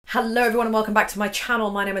Hello everyone and welcome back to my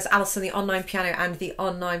channel. My name is Alison, the online piano and the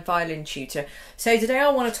online violin tutor. So today I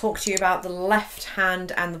want to talk to you about the left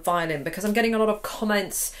hand and the violin because I'm getting a lot of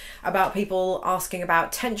comments about people asking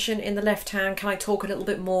about tension in the left hand. Can I talk a little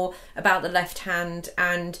bit more about the left hand?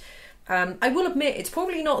 And I will admit it's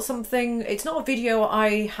probably not something, it's not a video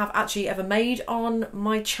I have actually ever made on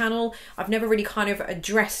my channel. I've never really kind of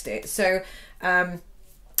addressed it. So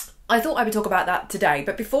I thought I would talk about that today,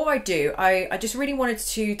 but before I do, I just really wanted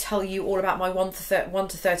to tell you all about my 1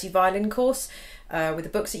 to 30 violin course with the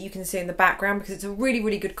books that you can see in the background, because it's a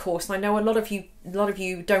really good course, and I know a lot of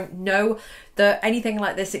you don't know that anything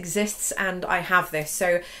like this exists, and I have this.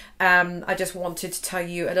 So I just wanted to tell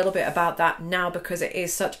you a little bit about that now because it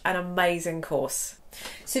is such an amazing course.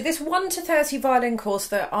 So this 1 to 30 violin course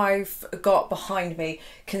that I've got behind me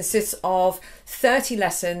consists of 30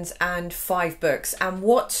 lessons and 5 books, and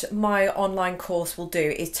what my online course will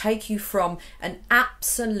do is take you from an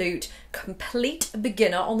absolute complete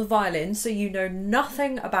beginner on the violin, so you know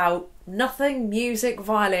nothing about music,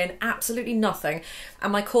 violin, absolutely nothing,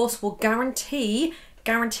 and my course will guaranteed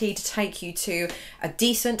to take you to a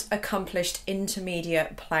decent, accomplished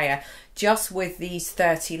intermediate player just with these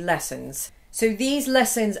 30 lessons. So these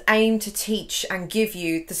lessons aim to teach and give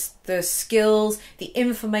you the skills, the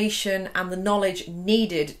information and the knowledge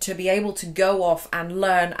needed to be able to go off and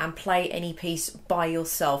learn and play any piece by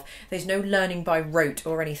yourself. There's no learning by rote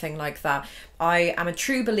or anything like that. I am a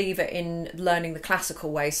true believer in learning the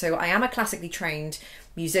classical way. So I am a classically trained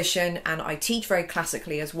musician and I teach very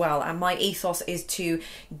classically as well, and my ethos is to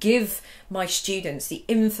give my students the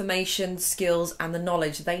information, skills and the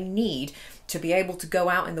knowledge they need to be able to go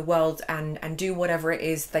out in the world and do whatever it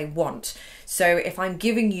is they want. So if I'm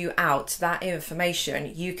giving you out that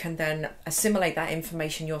information, you can then assimilate that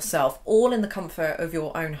information yourself, all in the comfort of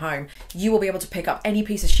your own home. You will be able to pick up any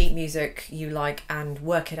piece of sheet music you like and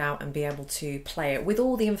work it out and be able to play it with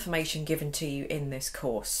all the information given to you in this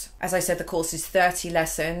course. As I said, the course is 30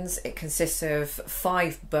 lessons. It consists of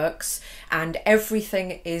 5 books and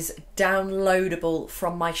everything is downloadable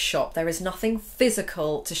from my shop. There is nothing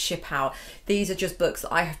physical to ship out. These are just books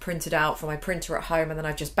that I have printed out from my printer at home, and then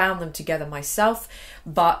I've just bound them together myself,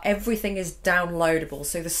 but everything is downloadable.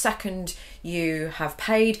 So the second you have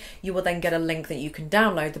paid, you will then get a link that you can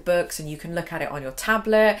download the books and you can look at it on your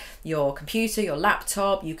tablet, your computer, your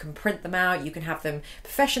laptop. You can print them out, you can have them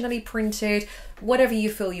professionally printed, whatever you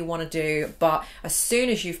feel you want to do. But as soon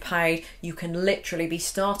as you've paid, you can literally be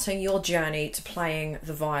starting your journey to playing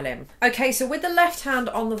the violin. Okay, so with the left hand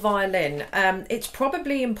on the violin, it's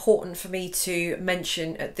probably important for me to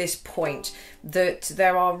mention at this point that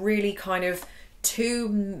there are really kind of 2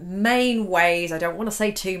 main ways. I don't want to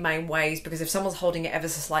say 2 main ways because if someone's holding it ever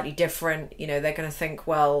so slightly different, you know, they're going to think,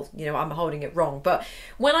 well, you know, I'm holding it wrong. But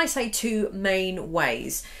when I say 2 main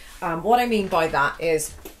ways, what I mean by that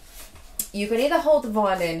is you can either hold the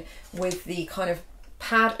violin with the kind of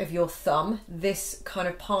pad of your thumb, this kind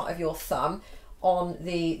of part of your thumb, on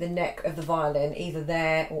the neck of the violin, either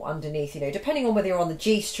there or underneath, you know, depending on whether you're on the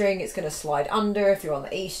G string, it's going to slide under. If you're on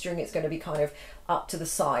the E string, it's going to be kind of up to the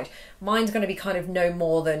side. Mine's going to be kind of no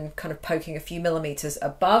more than kind of poking a few millimeters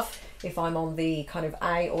above if I'm on the kind of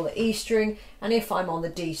A or the E string, and if I'm on the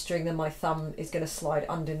D string, then my thumb is going to slide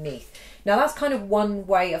underneath. Now that's kind of one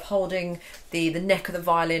way of holding the neck of the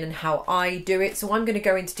violin and how I do it, so I'm going to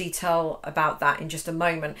go into detail about that in just a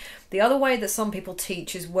moment. The other way that some people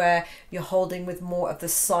teach is where you're holding with more of the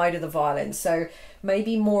side of the violin, so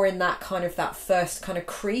maybe more in that kind of that first kind of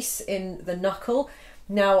crease in the knuckle.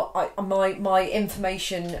 Now, my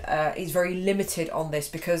information is very limited on this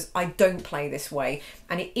because I don't play this way,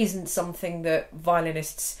 and it isn't something that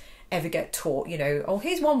violinists ever get taught, you know, oh,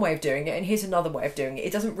 here's one way of doing it and here's another way of doing it.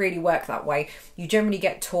 It doesn't really work that way. You generally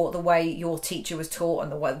get taught the way your teacher was taught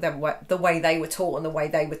and the way they were taught and the way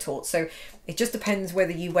they were taught. So it just depends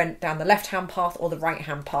whether you went down the left-hand path or the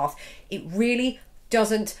right-hand path. It really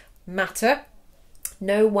doesn't matter.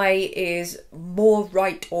 No way is more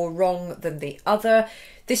right or wrong than the other.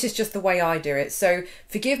 This is just the way I do it. So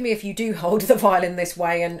forgive me if you do hold the violin this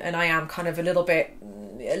way and I am kind of a little bit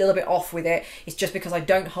off with it. It's just because I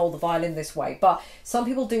don't hold the violin this way. But some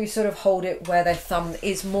people do sort of hold it where their thumb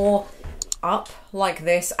is more up like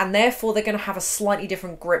this, and therefore they're going to have a slightly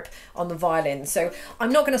different grip on the violin. So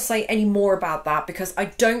I'm not going to say any more about that because I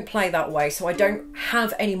don't play that way, so I don't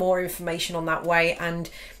have any more information on that way. And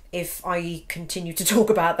if I continue to talk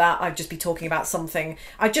about that, I'd just be talking about something,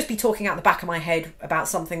 I'd just be talking out the back of my head about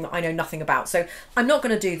something that I know nothing about. So I'm not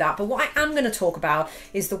going to do that. But what I am going to talk about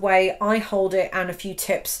is the way I hold it and a few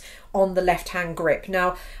tips on the left hand grip.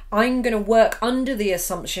 Now, I'm going to work under the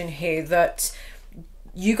assumption here that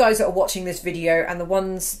you guys that are watching this video and the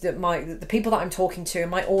ones that the people that I'm talking to in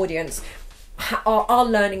my audience are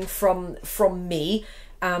learning from me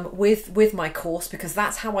with my course, because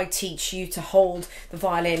that's how I teach you to hold the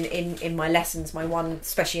violin in my lessons,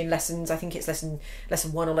 especially in lessons, I think it's lesson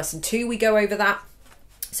 1 or lesson 2, we go over that.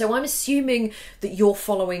 So I'm assuming that you're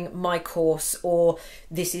following my course, or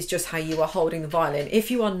this is just how you are holding the violin. If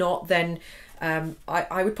you are not, then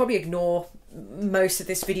I would probably ignore most of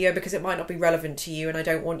this video, because it might not be relevant to you, and I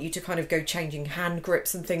don't want you to kind of go changing hand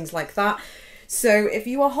grips and things like that. So if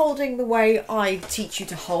you are holding the way I teach you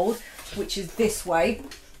to hold, which is this way,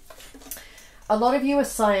 a lot of you are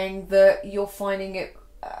saying that you're finding it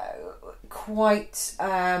quite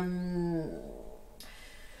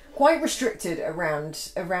restricted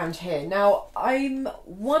around here. Now I'm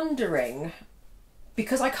wondering,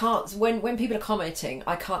 because I can't, when people are commenting,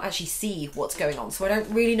 I can't actually see what's going on, so I don't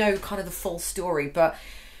really know kind of the full story. But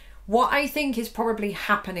what I think is probably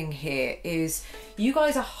happening here is you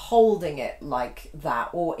guys are holding it like that,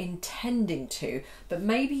 or intending to, but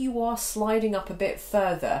maybe you are sliding up a bit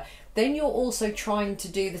further. Then you're also trying to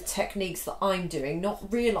do the techniques that I'm doing,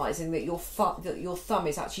 not realizing that your thumb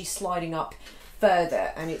is actually sliding up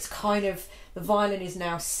further, and it's kind of, the violin is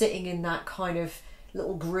now sitting in that kind of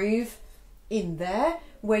little groove in there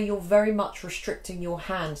where you're very much restricting your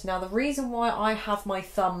hand. Now the reason why I have my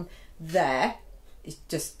thumb there is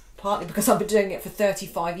just partly because I've been doing it for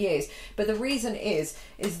 35 years, but the reason is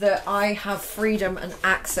that I have freedom and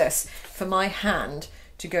access for my hand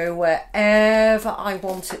to go wherever I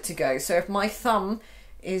want it to go. So if my thumb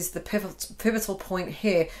is the pivotal point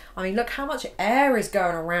here, I mean, look how much air is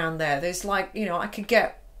going around there. There's like, you know, I could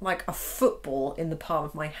get like a football in the palm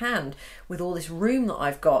of my hand with all this room that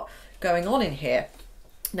I've got going on in here.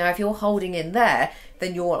 Now if you're holding in there,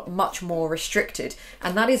 then you're much more restricted,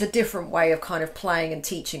 and that is a different way of kind of playing and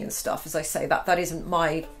teaching and stuff. As I say, that isn't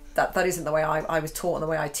the way I was taught and the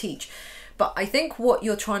way I teach. But I think what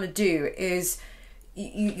you're trying to do is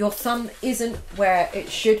your thumb isn't where it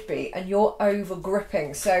should be, and you're over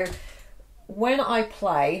gripping. So when I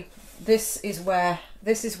play, this is where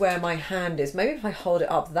my hand is. Maybe if I hold it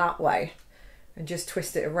up that way and just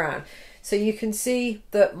twist it around, so you can see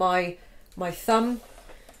that my thumb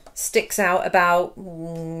sticks out about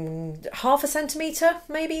half a centimetre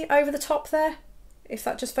maybe over the top there, if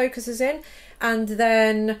that just focuses in, and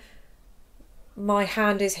then my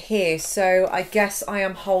hand is here. So I guess I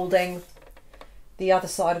am holding the other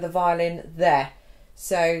side of the violin there,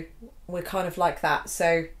 so we're kind of like that.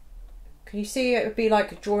 So can you see, it would be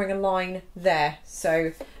like drawing a line there.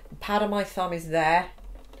 So the pad of my thumb is there,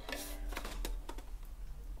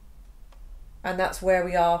 and that's where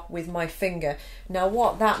we are with my finger. Now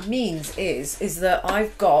what that means is that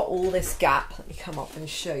I've got all this gap. Let me come up and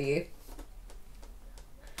show you.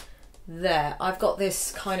 There, I've got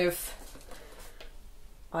this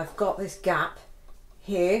gap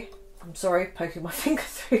here. I'm sorry, poking my finger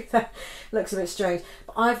through there. Looks a bit strange.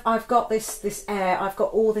 But I've got this air, I've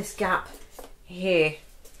got all this gap here.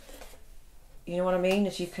 You know what I mean?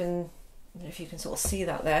 If you can sort of see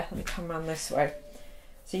that there. Let me come around this way.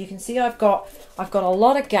 So you can see I've got a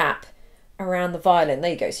lot of gap around the violin.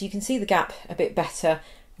 There you go. So you can see the gap a bit better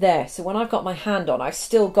there. So when I've got my hand on, I've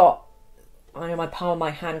still got, I know my palm of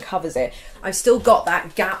my hand covers it, I've still got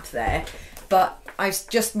that gap there. But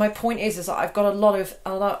my point is that I've got a lot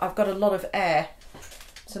of air.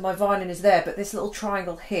 So my violin is there, but this little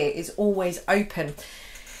triangle here is always open.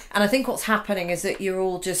 And I think what's happening is that you're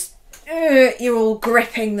all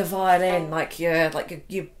gripping the violin like you're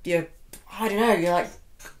I don't know, you're like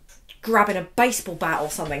grabbing a baseball bat or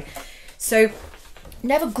something. So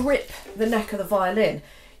never grip the neck of the violin.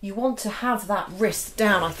 You want to have that wrist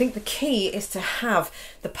down. I think the key is to have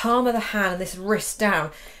the palm of the hand and this wrist down.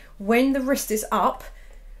 When the wrist is up,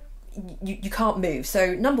 you can't move.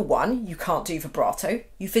 So number one, you can't do vibrato.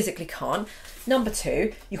 You physically can't. Number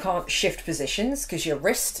two, you can't shift positions because your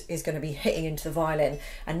wrist is going to be hitting into the violin.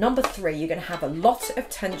 And number three, you're going to have a lot of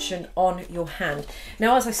tension on your hand.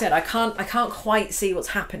 Now, as I said, I can't quite see what's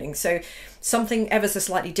happening. So something ever so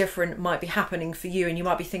slightly different might be happening for you, and you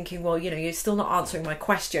might be thinking, well, you know, you're still not answering my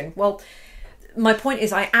question. Well, my point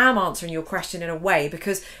is I am answering your question in a way,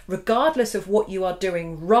 because regardless of what you are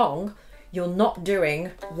doing wrong, you're not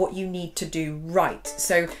doing what you need to do right.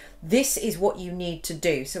 So this is what you need to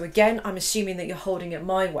do. So again, I'm assuming that you're holding it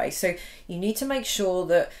my way. So you need to make sure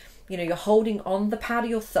that, you know, you're holding on the pad of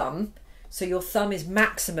your thumb. So your thumb is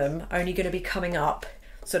maximum only going to be coming up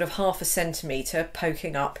sort of half a centimetre,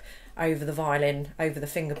 poking up over the violin, over the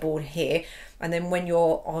fingerboard here. And then when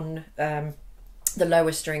you're on the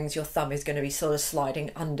lower strings, your thumb is going to be sort of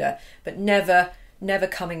sliding under, but never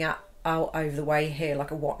coming out over the way here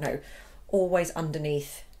like a what? No, always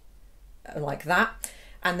underneath like that.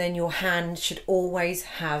 And then your hand should always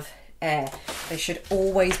have air. They should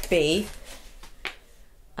always be,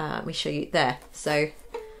 let me show you there. So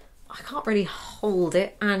I can't really hold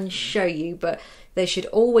it and show you, but there should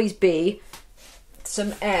always be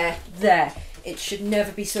some air there. It should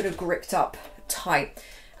never be sort of gripped up tight.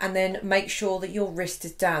 And then make sure that your wrist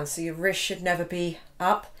is down. So your wrist should never be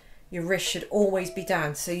up. Your wrist should always be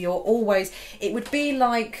down. So you're always, it would be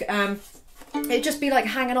like, it'd just be like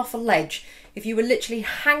hanging off a ledge. If you were literally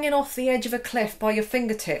hanging off the edge of a cliff by your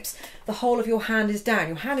fingertips, the whole of your hand is down.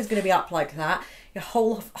 Your hand is going to be up like that. Your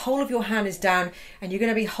whole of your hand is down, and you're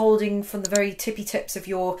going to be holding from the very tippy tips of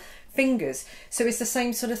your fingers. So it's the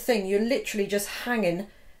same sort of thing. You're literally just hanging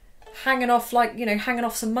off, like, you know, hanging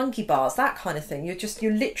off some monkey bars, that kind of thing.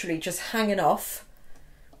 You're literally just hanging off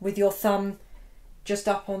with your thumb just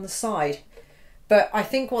up on the side. But I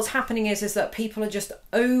think what's happening is that people are just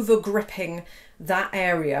over gripping that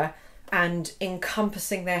area and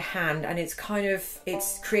encompassing their hand, and it's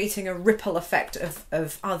creating a ripple effect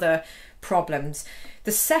of other problems.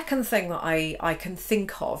 The second thing that I can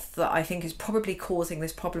think of that I think is probably causing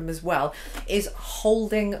this problem as well is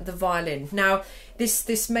holding the violin. Now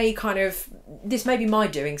this may be my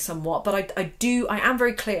doing somewhat, but I am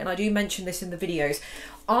very clear, and I do mention this in the videos.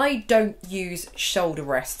 I don't use shoulder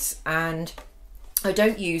rests, and I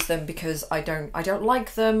don't use them because I don't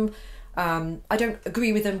like them. I don't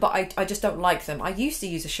agree with them, but I just don't like them. I used to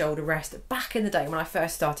use a shoulder rest back in the day when I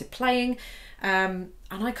first started playing, and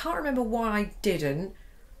I can't remember why I didn't,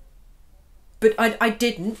 but I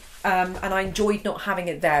didn't, and I enjoyed not having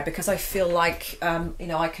it there because I feel like you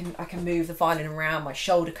know, I can move the violin around, my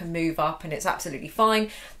shoulder can move up, and it's absolutely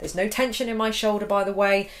fine. There's no tension in my shoulder, by the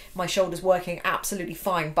way. My shoulder's working absolutely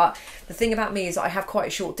fine, but the thing about me is I have quite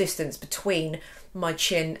a short distance between my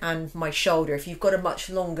chin and my shoulder. If you've got a much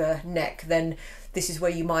longer neck, then this is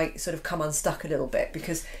where you might sort of come unstuck a little bit,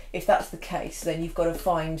 because if that's the case, then you've got to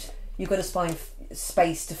find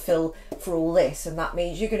space to fill for all this, and that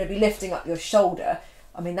means you're going to be lifting up your shoulder.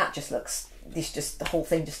 I mean, that just looks, the whole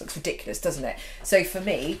thing just looks ridiculous, doesn't it? So for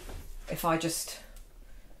me, if I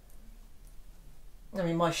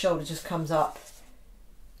mean, my shoulder just comes up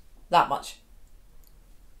that much,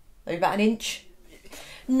 maybe about an inch.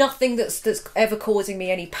 Nothing that's ever causing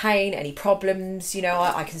me any pain, any problems. You know,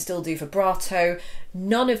 I can still do vibrato,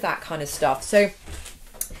 none of that kind of stuff. So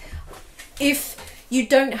if you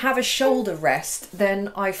don't have a shoulder rest,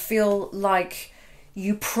 then I feel like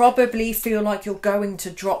you probably feel like you're going to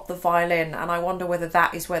drop the violin, and I wonder whether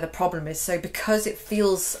that is where the problem is. So because it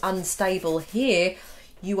feels unstable here,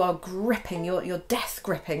 you are gripping, you're death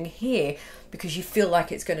gripping here because you feel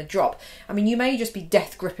like it's going to drop. I mean, you may just be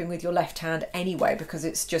death gripping with your left hand anyway, because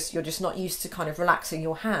you're just not used to kind of relaxing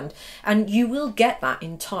your hand, and you will get that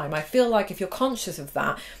in time. I feel like if you're conscious of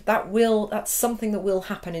that, that's something that will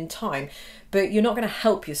happen in time, but you're not going to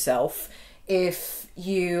help yourself if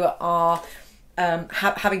you are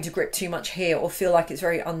having to grip too much here or feel like it's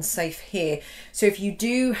very unsafe here. So if you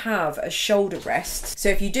do have a shoulder rest,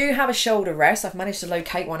 I've managed to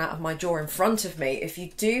locate one out of my drawer in front of me. If you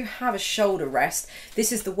do have a shoulder rest,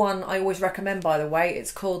 this is the one I always recommend, by the way.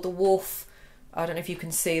 It's called the Wolf, I don't know if you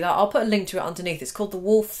can see that, I'll put a link to it underneath. It's called the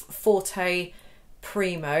Wolf Forte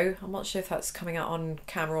Primo. I'm not sure if that's coming out on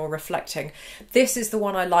camera or reflecting. This is the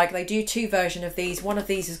one I like. They do two versions of these. One of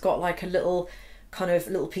these has got like a little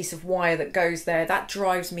piece of wire that goes there. That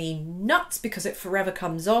drives me nuts because it forever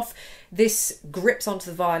comes off. This grips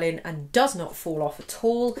onto the violin and does not fall off at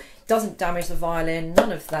all. Doesn't damage the violin,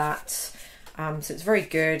 none of that. So it's very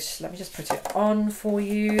good. Let me just put it on for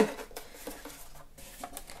you.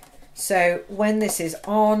 So when this is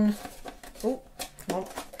on,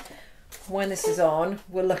 when this is on,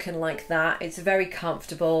 we're looking like that. It's very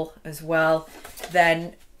comfortable as well.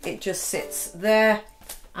 Then it just sits there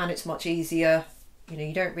and it's much easier. You know,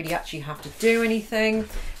 you don't really actually have to do anything.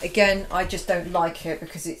 Again, I just don't like it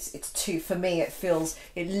because it's too, for me,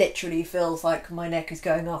 it literally feels like my neck is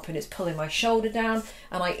going up and it's pulling my shoulder down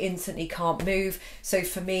and I instantly can't move. So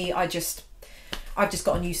for me, I've just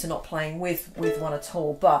gotten used to not playing with one at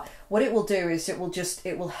all. But what it will do is it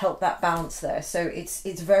will help that balance there. So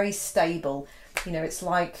it's very stable. You know, it's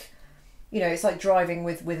like driving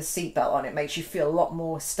with a seatbelt on. It makes you feel a lot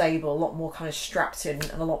more stable, a lot more kind of strapped in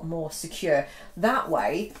and a lot more secure. That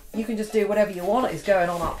way you can just do whatever you want is going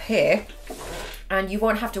on up here and you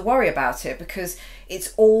won't have to worry about it because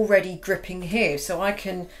it's already gripping here. So I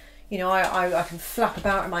can, You know, I can flap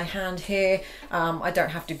about in my hand here. I don't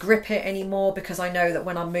have to grip it anymore because I know that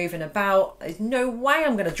when I'm moving about, there's no way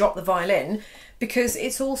I'm going to drop the violin because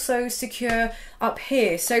it's also secure up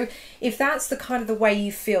here. So if that's the kind of the way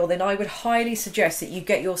you feel, then I would highly suggest that you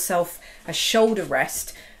get yourself a shoulder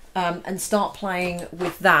rest and start playing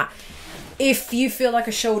with that. If you feel like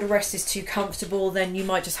a shoulder rest is too comfortable, then you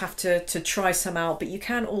might just have to try some out, but you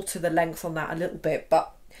can alter the length on that a little bit.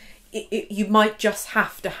 But you might just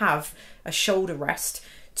have to have a shoulder rest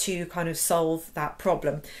to kind of solve that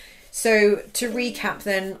problem. So to recap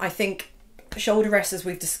then, I think shoulder rest, as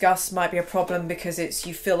we've discussed, might be a problem because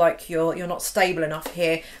you feel like you're not stable enough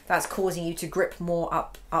here. That's causing you to grip more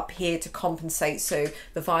up here to compensate so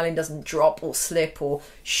the violin doesn't drop or slip or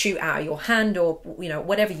shoot out of your hand, or you know,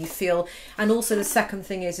 whatever you feel. And also the second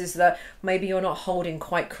thing is that maybe you're not holding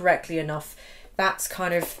quite correctly enough. That's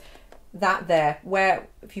kind of that there, where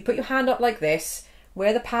if you put your hand up like this,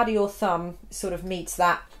 where the pad of your thumb sort of meets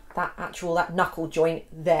that knuckle joint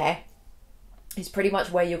there, is pretty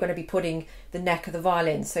much where you're going to be putting the neck of the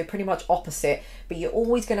violin. So pretty much opposite, but you're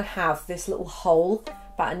always going to have this little hole,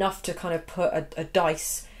 about enough to kind of put a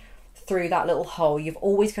dice through that little hole. You're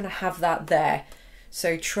always going to have that there.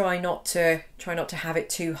 So try not to have it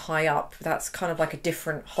too high up. That's kind of like a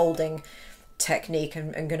different holding technique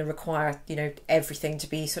and going to require, you know, everything to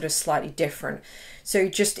be sort of slightly different. So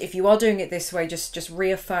just if you are doing it this way, just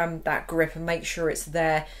reaffirm that grip and make sure it's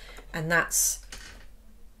there, and that's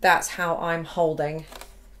how I'm holding.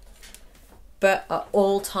 But at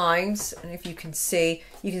all times, and if you can see,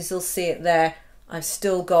 you can still see it there, I've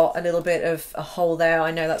still got a little bit of a hole there.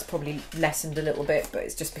 I know that's probably lessened a little bit, but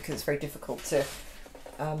it's just because it's very difficult to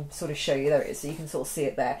sort of show you. There it is, so you can sort of see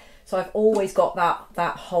it there. So I've always got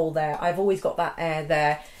that hole there. I've always got that air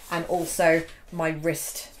there, and also my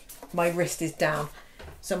wrist is down.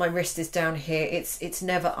 So my wrist is down here. It's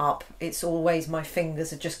never up. It's always, my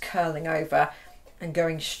fingers are just curling over and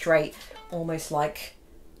going straight, almost like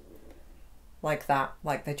that,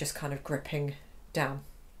 like they're just kind of gripping down.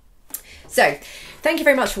 So thank you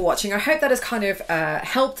very much for watching. I hope that has kind of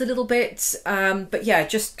helped a little bit, but yeah,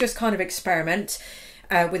 just kind of experiment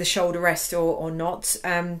with a shoulder rest or not.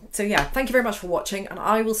 So yeah, thank you very much for watching, and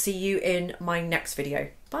I will see you in my next video.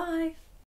 Bye.